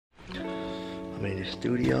I'm in the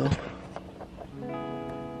studio.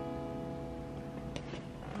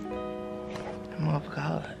 I'm off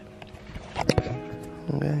God.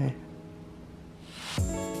 Okay.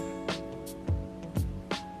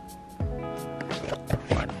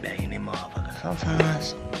 I'm banging them motherfuckers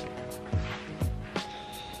sometimes.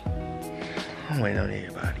 I'm waiting on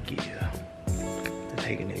everybody to get here. They're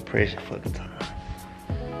taking their precious fucking time.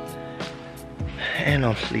 And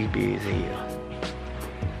I'm sleepy as hell.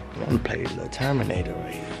 I'm gonna play a little Terminator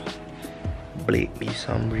right here. Bleak me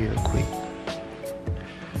something real quick.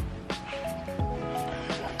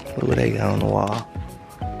 Look what they got on the wall.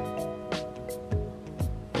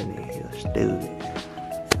 And they here stupid.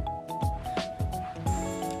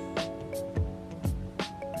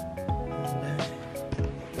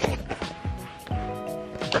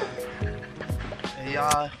 Hey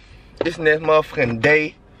y'all, this next motherfucking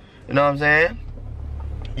day, you know what I'm saying?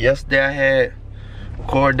 Yesterday I had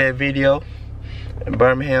recorded that video in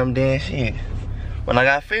Birmingham, then shit. When I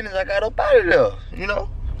got finished, I got up out of there, you know?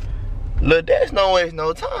 Look, that's no waste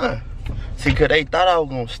no time. See, cause they thought I was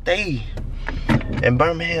gonna stay in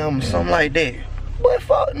Birmingham or something like that. But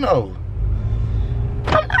fuck no.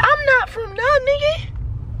 I'm not from there, nigga.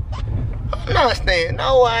 I'm not staying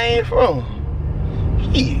nowhere I ain't from.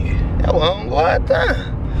 Yeah, that was on go out of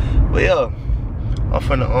time. But yeah, I'm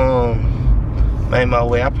finna make my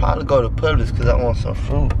way. I probably go to Publix cause I want some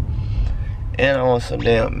fruit. And I want some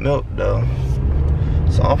damn milk though.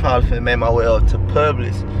 So I'm probably finna make my way up to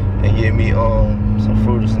Publix and get me some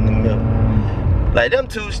fruit and the milk. Like them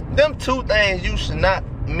two things you should not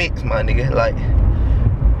mix, my nigga. Like,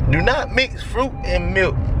 do not mix fruit and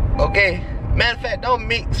milk, okay? Matter of fact, don't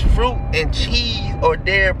mix fruit and cheese or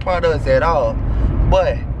dairy products at all.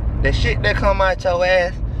 But the shit that come out your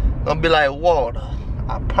ass gonna be like water.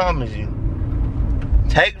 I promise you.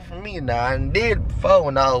 Take it from me now. I did it before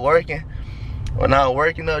when I was working. When I was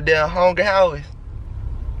working up there at Hungry House,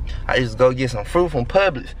 I used to go get some fruit from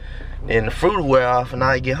Publix. Then the fruit would wear off and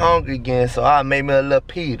I get hungry again, so I made me a little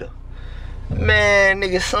pita. Man,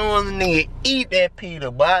 nigga, as soon as a nigga eat that pita,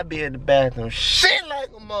 boy, I be in the bathroom shit like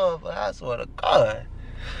a motherfucker. I swear to God.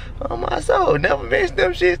 Oh my soul, never mix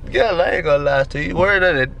them shits together. I ain't gonna lie to you. Word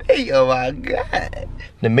of the day, oh my God.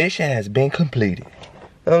 The mission has been completed.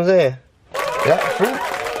 You know what I'm saying? Got the fruit.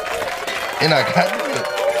 And I got it.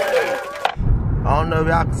 I don't know if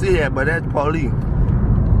y'all can see that, but that's the police.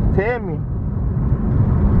 Tell me.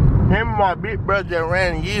 Him and my big brother that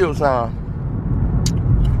ran the yield sign.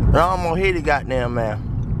 And I'm gonna hit the goddamn man.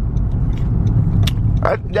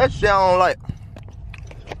 That shit I don't like.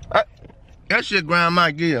 That shit grind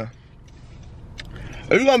my gear.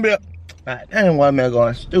 If you gonna be damn, why man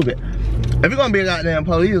going stupid? If you gonna be a goddamn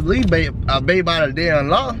police, at least obey by the damn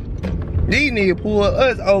law. These niggas pull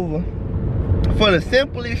us over for the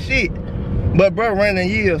simplest shit. But bro ran the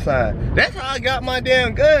yield sign. That's how I got my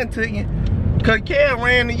damn gun to you. Cause Cal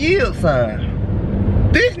ran the yield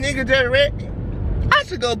sign. This nigga just read. I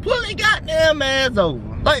should go pull his goddamn ass over.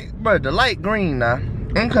 Like, bro, the light green now.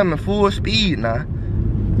 I'm coming full speed now.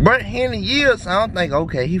 Bro hitting the yield sign. I'm thinking,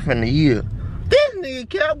 okay, he finna yield. This nigga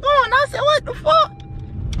kept going. I said, what the fuck?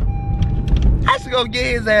 I should go get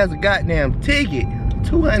his ass a goddamn ticket.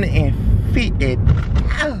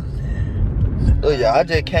 $250,000. Oh yeah, I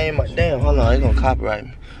just came out. Damn, hold on, they gonna copyright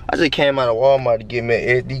me. I just came out of Walmart to get me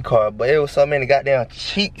an SD card, but it was so many goddamn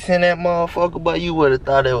cheeks in that motherfucker, but you would have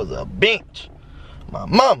thought it was a bench. My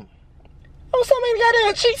mama. There was so many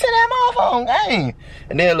goddamn cheeks in that motherfucker, gang.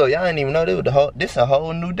 And then look, y'all didn't even know this a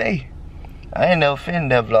whole new day. I ain't never finished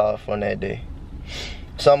that vlog from that day.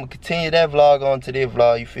 So I'm gonna continue that vlog on to this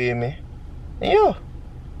vlog, you feel me? And yeah.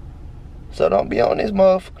 So don't be on this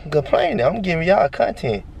motherfucker complaining. I'm giving y'all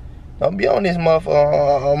content. Don't be on this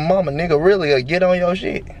motherfucker, mama, nigga, really, get on your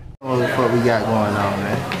shit. What the fuck we got going on,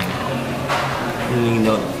 man? You need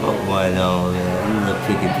know what the fuck going on, man. You know,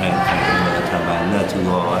 picky paint, talking about nothing too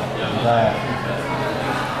hard. Right.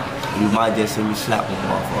 You might just see me slap a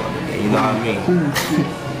motherfucker today, you know what I mean?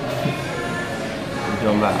 What you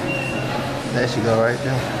talking about? That should go right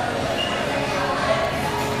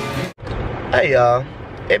there. Hey, y'all.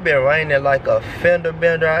 It been raining like a fender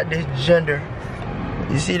bender out this gender.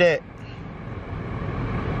 You see that?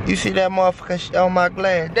 You see that motherfucker shit on my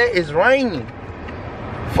glass? That is raining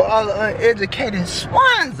for all the uneducated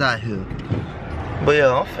swines out here. But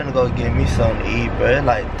yeah, I'm finna go get me something to eat, bro. It's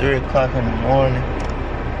like 3 o'clock in the morning.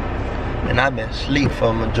 And I've been asleep for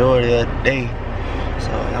a majority of the day.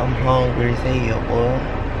 So I'm hungry as hell, boy.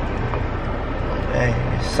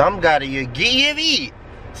 Dang, some gotta give it.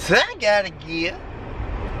 Some gotta give.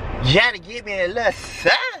 You gotta give me a little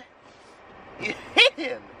something. You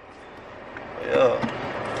hear me? Yeah.